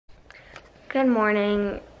Good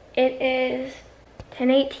morning. It is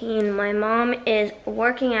 10:18. My mom is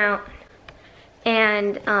working out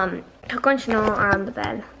and Coco and Chanel are on the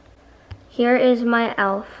bed. Here is my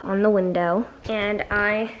elf on the window and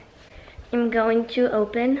I am going to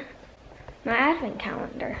open my advent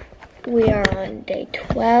calendar. We are on day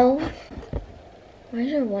 12. Why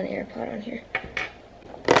is there one AirPod on here?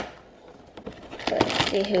 Let's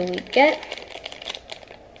see who we get.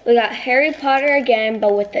 We got Harry Potter again,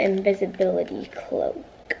 but with the invisibility cloak.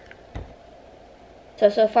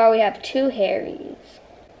 So far we have 2 Harrys.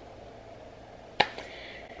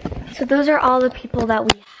 So those are all the people that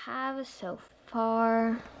we have so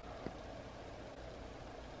far.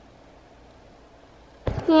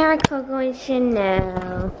 Here are Coco and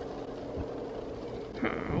Chanel.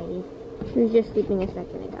 Hi. She was just sleeping a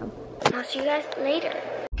second ago. I'll see you guys later.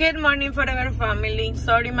 Good morning, Forever family.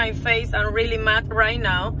 Sorry my face, I'm really mad right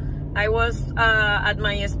now. I was at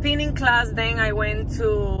my spinning class, then I went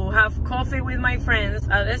to have coffee with my friends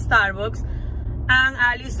at Starbucks, and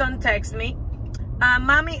Alisson texted me,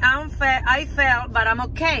 Mommy, I fell, but I'm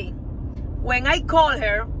okay. When I called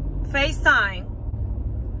her, FaceTime,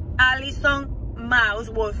 Alisson's mouth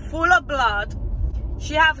was full of blood.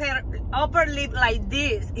 She have her upper lip like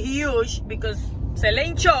this, huge, because se le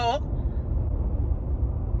hinchó.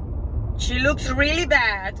 She looks really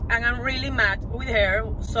bad, and I'm really mad with her,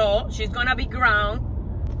 so she's gonna be ground.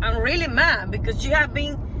 I'm really mad because she have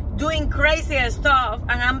been doing crazy stuff,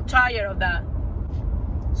 and I'm tired of that.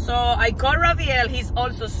 So I called Rafael. He's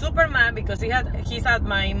also super mad because he's at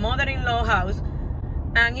my mother-in-law house,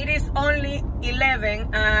 and it is only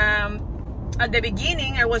 11. At the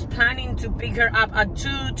beginning, I was planning to pick her up at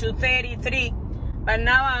 2:33, but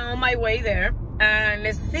now I'm on my way there, and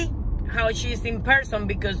let's see how she's in person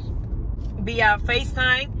because via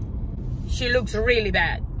FaceTime, she looks really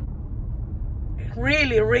bad.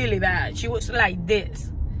 Really, really bad. She was like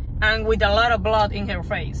this, and with a lot of blood in her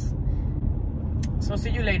face. So see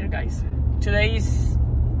you later, guys. Today.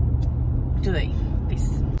 Peace.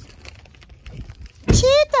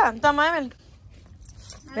 Chita, toma, Emel.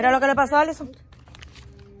 Mira lo que le pasó a Alisson.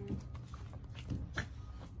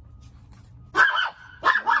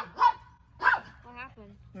 What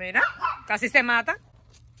happened? Mira, casi se mata.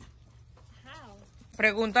 How?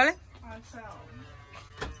 Pregúntale. I fell.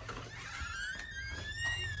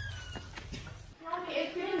 Mommy,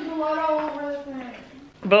 it's getting blood all over the thing.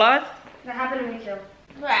 Blood? That happened to me too.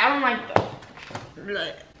 I don't like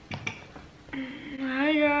that.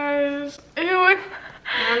 Hi guys. Ew,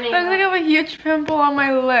 looks like I have a huge pimple on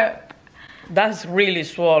my lip. That's really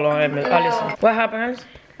swollen, Alisson. What happened, Alisson?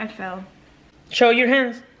 I fell. Show your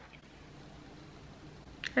hands.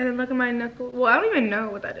 And then look at my knuckle. Well, I don't even know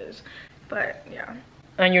what that is. But yeah.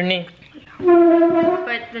 And your knee.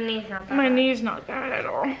 But the knee's not bad. My knee's not bad at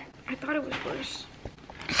all. I thought it was worse.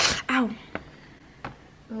 Ow.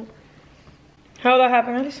 Oh, How that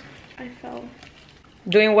happened, Alisson? I fell.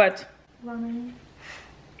 Doing what? Running.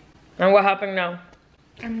 And what happened now?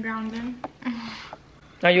 I'm grounded.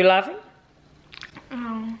 Are you laughing?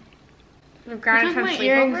 Oh. The I ground took from my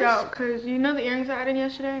earrings sleepovers? out because you know the earrings I added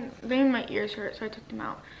yesterday? They made my ears hurt, so I took them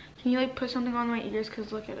out. Can you like put something on my ears?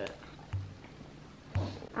 Because look at it.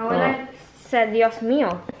 I would have said, Dios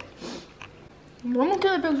mío. Vamos to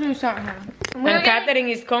the picture you sent her. And Catherine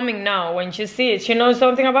is coming now. When she sees it, she knows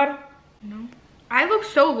something about it? No. I look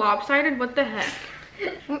so lopsided. What the heck?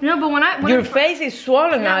 No, but when Your face is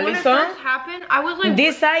swollen, when it Alisson. first happened, I was like,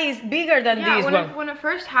 This eye is bigger than this one. when it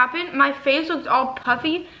first happened, my face looked all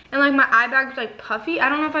puffy and like my eye bag was like puffy. I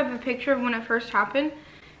don't know if I have a picture of when it first happened,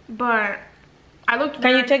 but I looked. Can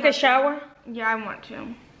you very take a puffy. shower? Yeah, I want to.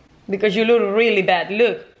 Because you look really bad.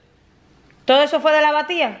 Look. Todo eso fue de la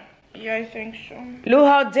batida. Yeah, I think so. Look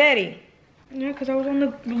how dirty. Yeah, because I was on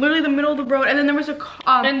literally the middle of the road, and then there was a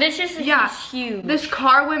car. And this is huge. This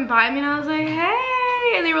car went by me, and I was like,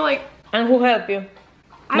 "Hey!" And they were like, And who helped you?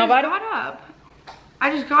 Nobody? I just got up.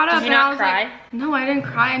 I just got up, Did you and I not was cry? like, "No, I didn't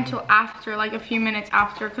cry until after, like a few minutes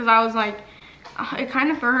after, because I was like, it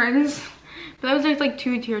kind of burns." But that was just like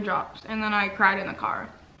 2 teardrops, and then I cried in the car.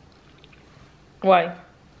 Why?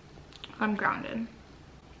 I'm grounded,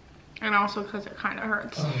 and also because it kind of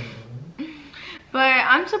hurts. But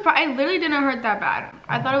I'm surprised. I literally didn't hurt that bad.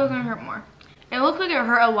 I thought it was gonna hurt more. It looked like it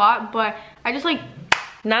hurt a lot, but I just like.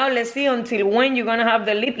 Now let's see until when you're gonna have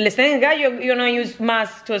the lip. Let's say you're gonna use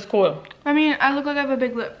mask to school. I mean, I look like I have a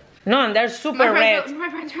big lip. No, and they're super red. My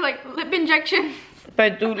friends were like, lip injection.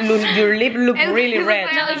 But your lip look really red.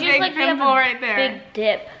 Like No, it's just like you have a right there. big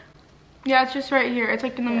dip. Yeah, it's just right here. It's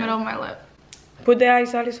like in the middle of my lip. Put the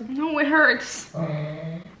eyes, Alisson. No, it hurts.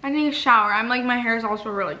 I need a shower. I'm like, my hair is also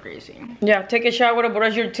really greasy. Yeah, take a shower,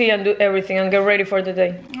 brush your teeth, and do everything, and get ready for the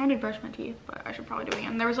day. I already brushed my teeth, but I should probably do it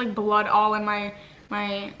again. There was like blood all in my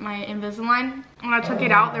Invisalign. When I took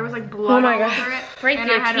it out, there was like blood all over it. Break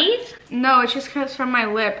your teeth? No, it's just because from my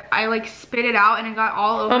lip. I like spit it out and it got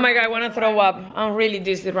all over. Oh my God, I want to throw up. I'm really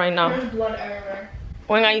dizzy right now. There's blood everywhere.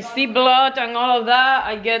 When I see blood and all of that,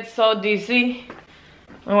 I get so dizzy.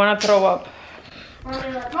 I want to throw up.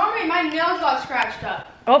 Mommy, my nails got scratched up.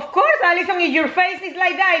 Of course, Alisson, if your face is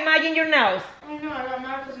like that, imagine your nails. I know, I don't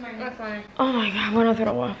know because my nails. Oh my God, I want to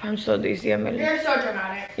throw up. I'm so dizzy, Emily. You're so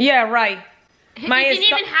dramatic. Yeah, right. It didn't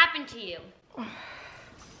even happen to you.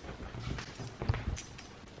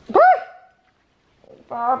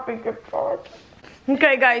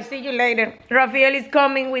 Okay, guys, see you later. Rafael is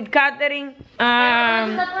coming with catering.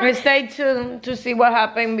 Stay tuned to see what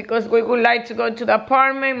happened because we would like to go to the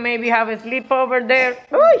apartment, maybe have a sleepover there.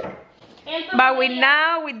 But with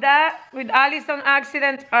Alisson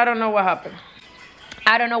accident, I don't know what happened.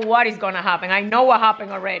 I don't know what is gonna happen. I know what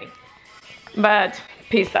happened already. But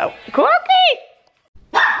peace out. Cookie!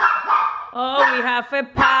 Oh, we have a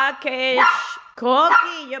package.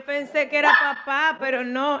 Cookie, yo pensé que era papá, pero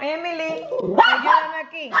no. Emily, ayúdame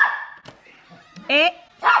aquí.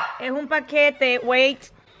 Es un paquete.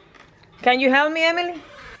 Wait. Can you help me, Emily?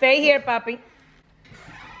 Stay here, papi.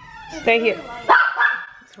 Stay here.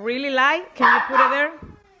 It's really light. Can you put it there?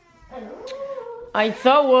 I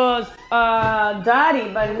thought it was Daddy,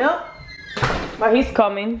 but no. But he's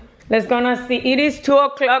coming. Let's gonna see. It is 2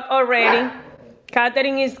 o'clock already.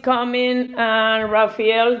 Catherine is coming and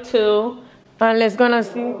Rafael too. And let's gonna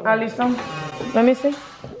see. Alisson, let me see.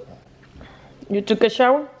 You took a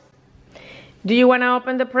shower? Do you wanna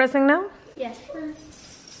open the present now? Yes.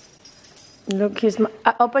 Look,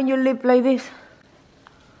 open your lip like this.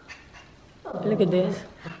 Look at this.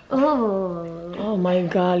 Oh my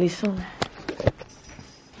God, Alisson.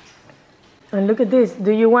 And look at this.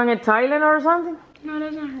 Do you want a Thailand or something? No, it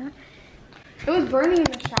doesn't hurt. It was burning in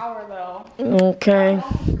the shower though. Okay. I was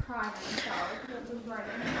crying in the shower because it was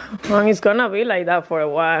burning. Well, it's gonna be like that for a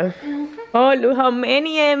while. Oh, look how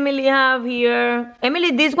many Emily have here.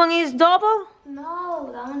 Emily, this one is double?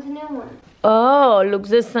 No, that one's a new one. Oh, looks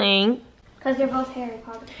the same. Because they're both Harry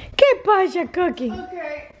Potter. ¿Qué pasa, Cookie?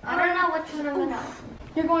 Okay. I don't know which one I'm gonna open.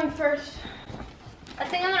 You're going first. I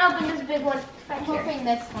think I'm gonna open this big one. I'm hoping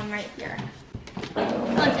this one right here. This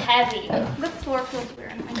one's heavy. The floor feels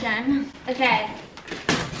weird again. Okay.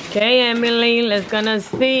 Okay, Emily, let's gonna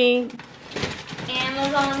see.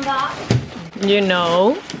 Amazon box. You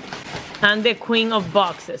know, I'm the queen of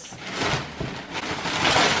boxes.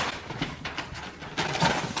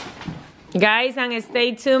 Guys, and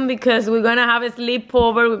stay tuned because we're gonna have a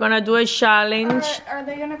sleepover. We're gonna do a challenge. Are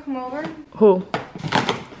they gonna come over? Who?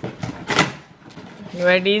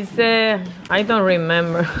 Where is I don't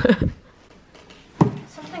remember.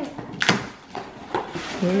 Something.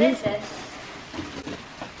 What is this?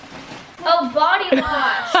 Oh, body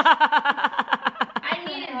wash. I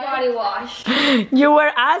needed body wash. You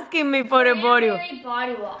were asking me for a body wash.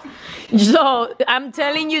 Body wash. So I'm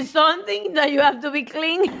telling you something that you have to be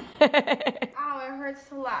clean. Ow, it hurts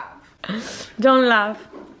to laugh. Don't laugh.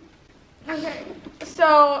 Okay.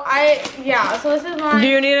 So so this is mine. Do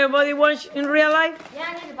you need a body wash in real life? Yeah,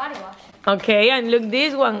 I need a body wash. Okay, and look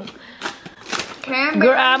this one. Cranberry.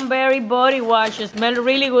 Cranberry body wash. It smelled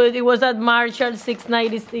really good. It was at Marshall,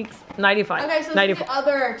 $6.96.95. Okay, so this is 94. the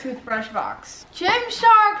other toothbrush box.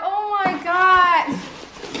 Gymshark! Oh my god!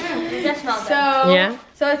 It does smell good. Yeah.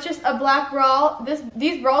 So it's just a black bra.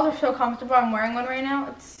 These bras are so comfortable. I'm wearing one right now.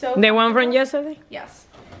 It's so The one from yesterday? Yes.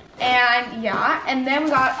 And yeah, and then we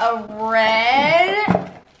got a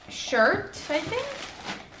red shirt, I think.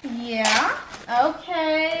 Yeah.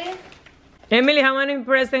 Okay. Emily, how many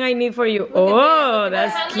presents I need for you?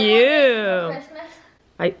 That's How many cute. Christmas?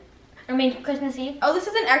 I Christmas Eve. Oh, this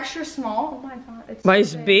is an extra small. Oh my god. It's But so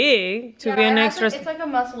it's big to be an extra. It's like a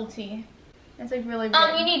muscle tee. It's like really big.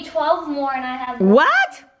 You need 12 more and I have...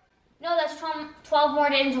 What? No, that's 12 more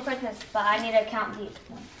days until Christmas, but I need to count these.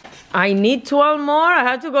 I need 12 more. I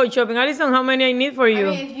have to go shopping. Alisson, how many I need for you?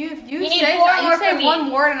 I mean, if you need say, 4 you more say for me.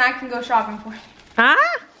 one word and I can go shopping for you. Huh?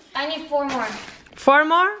 I need 4 more. 4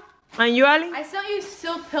 more? And you, Ali? I sent you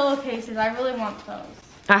silk pillowcases. I really want those.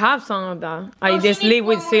 I have some of that. I she just needs live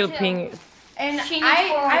with 4 more silk too. pink. And She needs 4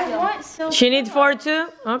 more I too. want silk. She needs 4 pillows. too?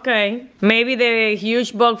 Okay. Maybe the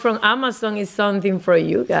huge box from Amazon is something for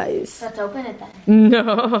you guys. Let's open it then. No.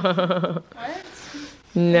 What?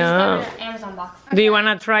 No. Let's go to the Amazon box. Do you want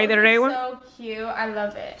to try the red one? So cute. I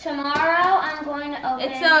love it. Tomorrow I'm going to open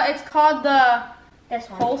It's called the this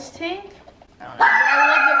one. Pulse Tank. I don't know, but I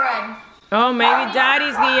love the red. Oh, maybe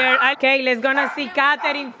Daddy's here. Okay, let's gonna see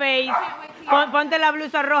Catherine face. Ponte la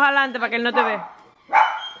blusa roja adelante para que él no te vea.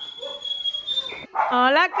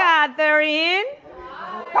 Hola, Catherine.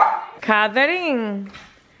 Catherine.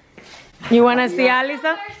 You wanna see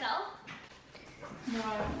Alisson?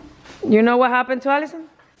 You know what happened to Alisson?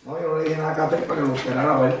 No, yo no le dije nada a Catherine para que lo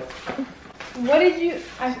esperara a ver. What did you?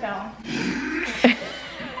 I fell.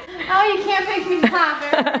 Oh, you can't make me laugh.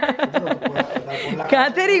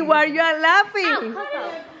 Catherine, why are you laughing?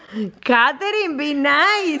 Catherine, be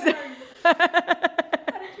nice.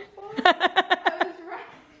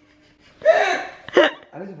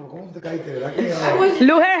 Alisson, pero ¿cómo te caíste? ¿Verdad que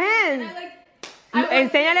Look her hands.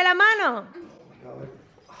 Enséñale la mano.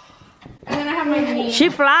 And then I have my knee. She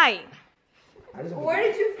fly. Where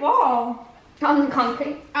did you fall? On the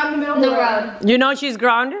concrete. On the middle of the road. You know she's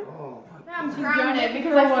grounded? I'm grounded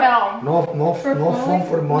because I fell. No phone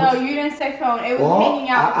for a month. No, you didn't say phone. It was hanging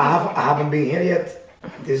out. I haven't been here yet.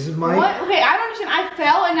 This is my... What? Okay, I don't understand. I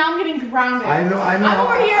fell and now I'm getting grounded. I know. I'm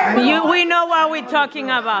over here. We know what we're talking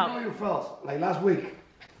I know about. you fell, like last week.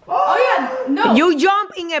 Oh yeah, no. You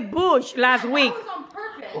jumped in a bush last week. That was on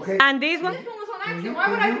purpose. Okay. And this one? This one was on accident. Why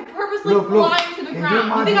would I purposely Look, fly into the can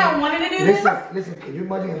ground? You think I wanted to do this? Listen, can you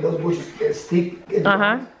imagine if those bushes stick in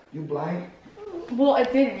you blind? Well,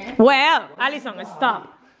 it didn't. Well, Alisson,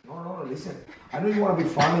 stop. No, listen. I know you want to be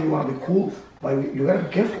funny, you want to be cool, but you gotta be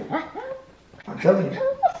careful. I'm telling you,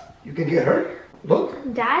 you can get hurt. Look.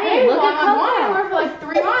 Daddy, Hey, look well, at I've wanted to work for like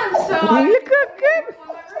 3 months, so I Look how good.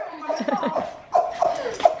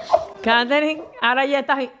 Catherine, ahora ya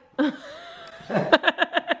estás ahí. I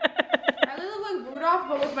look like Rudolph,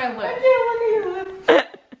 but with my lips.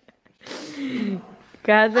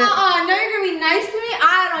 Catherine. Now you're gonna be nice to me? I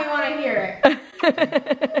don't even want to hear it.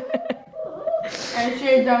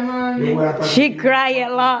 And She cried a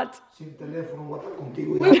lot. Sin teléfono, voy a estar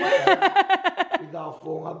contigo. Without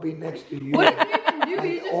phone, I'll be next to you. What did you even do?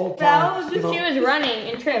 You just fell? She was running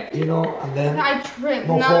and tripped. You know, and then I tripped.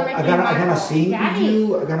 no Now phone. they're I making my gotta fault. sing Daddy.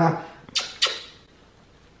 with you.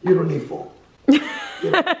 You don't need phone.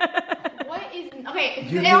 What is... Okay,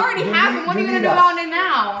 You it need- already you happened. need- What are you you gonna need do us. about it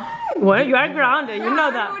now? Well, you are grounded. You know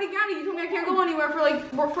I'm that. already grounded. You told me I can't go anywhere for like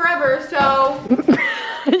forever, so...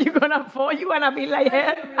 You're gonna fall. You're gonna be like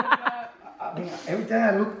her. I mean, every time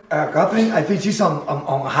I look at Catherine, I think she's on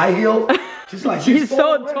high heel. She's like She's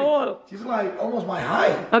so already. tall. She's like almost my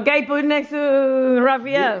height. Okay, put next to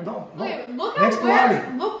Rafael. No. Wait, look Next at to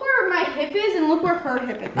Ali. look where my hip is and look where her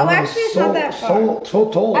hip is. No, Oh, actually, it's not that far. So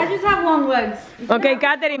tall. I just have long legs. Okay,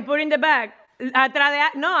 Catherine, put in the back. Atrás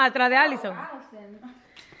de Alisson.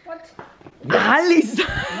 What? Alisson.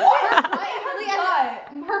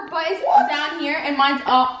 Her butt is down here and mine's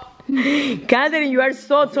up. Catherine, you are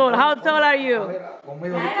so tall. How tall are you?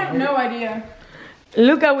 I have no idea.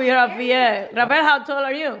 Look at Rafael. Rafael, how tall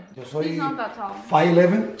are you? Yo soy He's not that tall.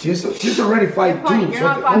 5'11". She's already 5'2". You're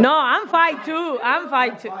not 5'2". No, I'm 5'2". I'm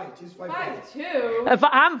 5'2". She's 5'2". 5'2".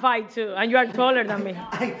 I'm 5'2", and you are taller than me.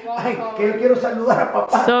 Ay, que yo quiero saludar a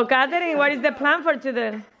papá. So, Catherine, what is the plan for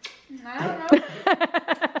today? I don't know.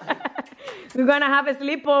 We're gonna have a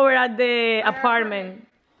sleepover at the apartment.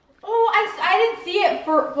 Oh, I didn't see it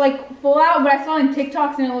for like full out, but I saw it in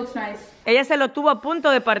TikToks and it looks nice. Ella se lo tuvo a punto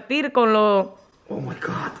de partir con lo... Oh my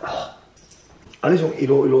God. Alisson, y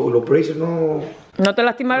los braces no... ¿No te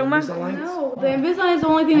lastimaron más? Invisalign? No, the Invisalign is the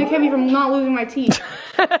only thing that kept me from not losing my teeth.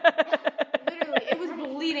 Literally, it was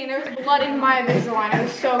bleeding. There was blood in my Invisalign. It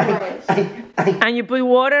was so gross. And you put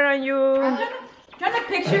water and you... I'm trying to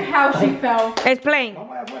picture how she fell. Explain.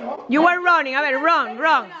 You were running. A ver, run. I don't know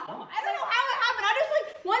how it happened. I just like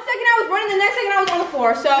 1 second I was running, the next second I was on the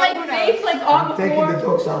floor. So my face like on the Taking floor. the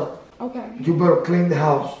dogs out. Okay. You better clean the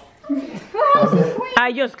house.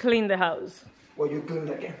 I just cleaned the house. Well, you clean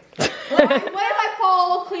it again. What if I fall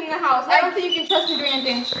while cleaning the house? I don't think you can trust me doing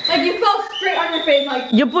anything. Like you fell straight on your face,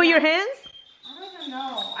 like. You put your hands? I don't even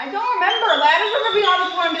know. I don't remember. Like I just remember being on the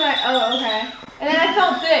floor and be like, oh okay. And then I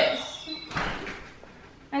felt this.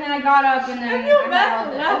 And then I got up and then I feel bad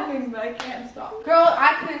for laughing, but I can't stop. Girl,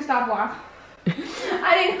 I couldn't stop laughing.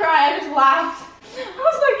 I didn't cry. I just laughed. I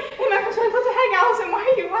was like, hey, my friend's like, what the heck, Allison? Why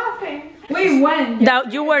are you laughing? Wait, when?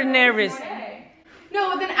 That you were nervous. No,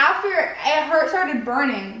 but then after it hurt, started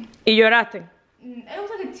burning. Y lloraste. It was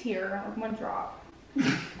like a tear, like one drop.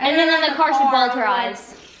 And then in the car, she bawled her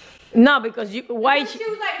eyes. No, because you... Why... She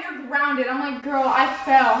was like, you're grounded. I'm like, girl, I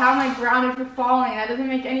fell. How am I grounded for falling? That doesn't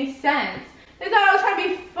make any sense. They thought I was trying to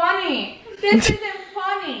be funny. This isn't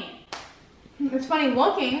funny. It's funny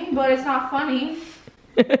looking, but it's not funny.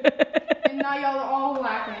 And now y'all are all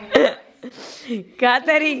laughing.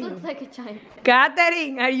 Catherine. Looks like a giant.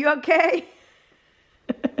 Catherine, are you okay?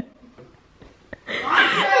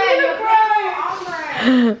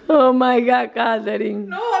 Oh my God, Catherine.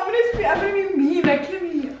 No, I'm gonna be mean. I can't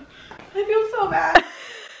be. I feel so bad.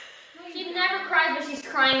 She never cries, but she's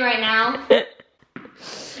crying right now. No,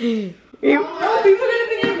 people are gonna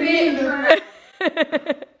think I'm mean.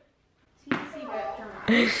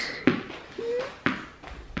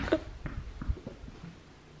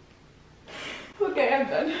 Okay, I'm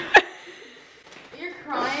done. You're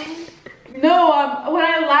crying? No, when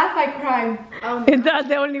I laugh, I cry. That's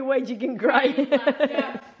the only way you can cry.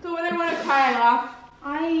 Yeah. So when I want to cry, I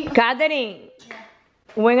laugh. Catherine,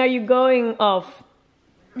 when are you going off?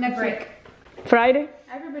 Next week. Friday?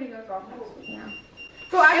 Everybody goes off next week now.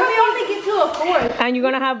 So I we only get till the 4th. And you're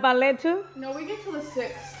gonna have ballet too? No, we get till the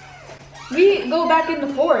 6th. We go back in the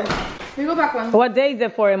 4th. We go back Wednesday. What day is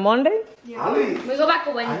it for? A Monday? Ali, We go back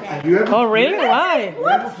to Wednesday. have you ever Oh, really? Why? you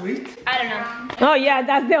ever sweet? I don't know. Oh, yeah,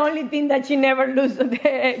 that's the only thing that she never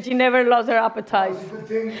she never lost her appetite. That's a good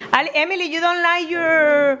thing. Emily, you don't like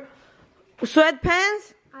your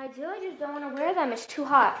sweatpants? I do, I just don't want to wear them. It's too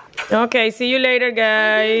hot. Okay, see you later,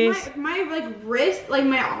 guys. My like wrist, like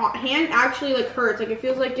my hand actually like hurts. Like it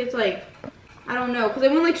feels like it's like, I don't know, because I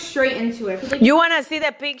went like straight into it. Like, You wanna see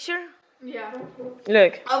the picture? yeah.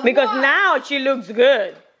 Look, because what? now she looks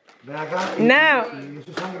good. Ven acá. Now,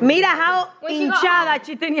 mira how When she got hinchada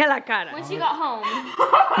she tenía la cara. When she got home.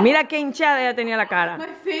 Mira qué hinchada ella tenía la cara. My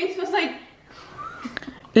face was like,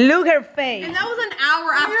 Look her face. and that was an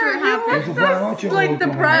hour after it happened. Eso fue anoche, Like o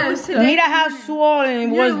como- depressed. Mira how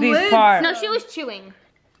swollen was this lips. part. No, she was chewing.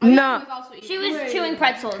 No. She was chewing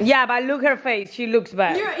pretzels. Yeah, but look her face. She looks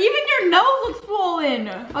bad. Even your nose looks swollen.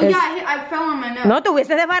 Oh yeah, I fell on my nose. No, te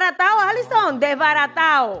hubieses desbaratado, Alisson.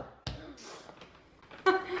 Desbaratado.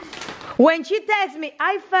 When she texts me,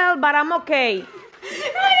 I fell, but I'm okay. And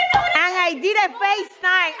I did a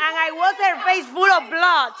FaceTime, and I was her face full of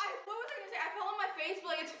blood. What was I gonna say? I fell on my face, but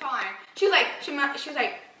like it's fine. She was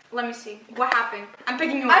like, let me see, what happened? I'm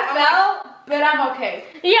picking you up. I fell, but I'm okay.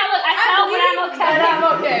 Yeah, look, I fell, but I'm okay. But I'm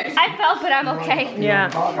okay. I fell, but I'm okay.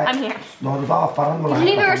 Yeah. I'm here. No, yo estaba parando la Didn't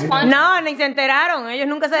even jeta, respond. No, ni se enteraron. Ellos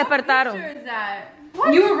nunca se despertaron. Is that?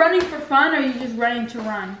 What? You were running for fun, or you just running to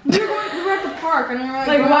run? We were at the park, and we were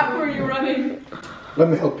like what were you running? Let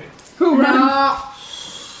me help you. Who ran?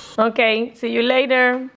 Okay, see you later.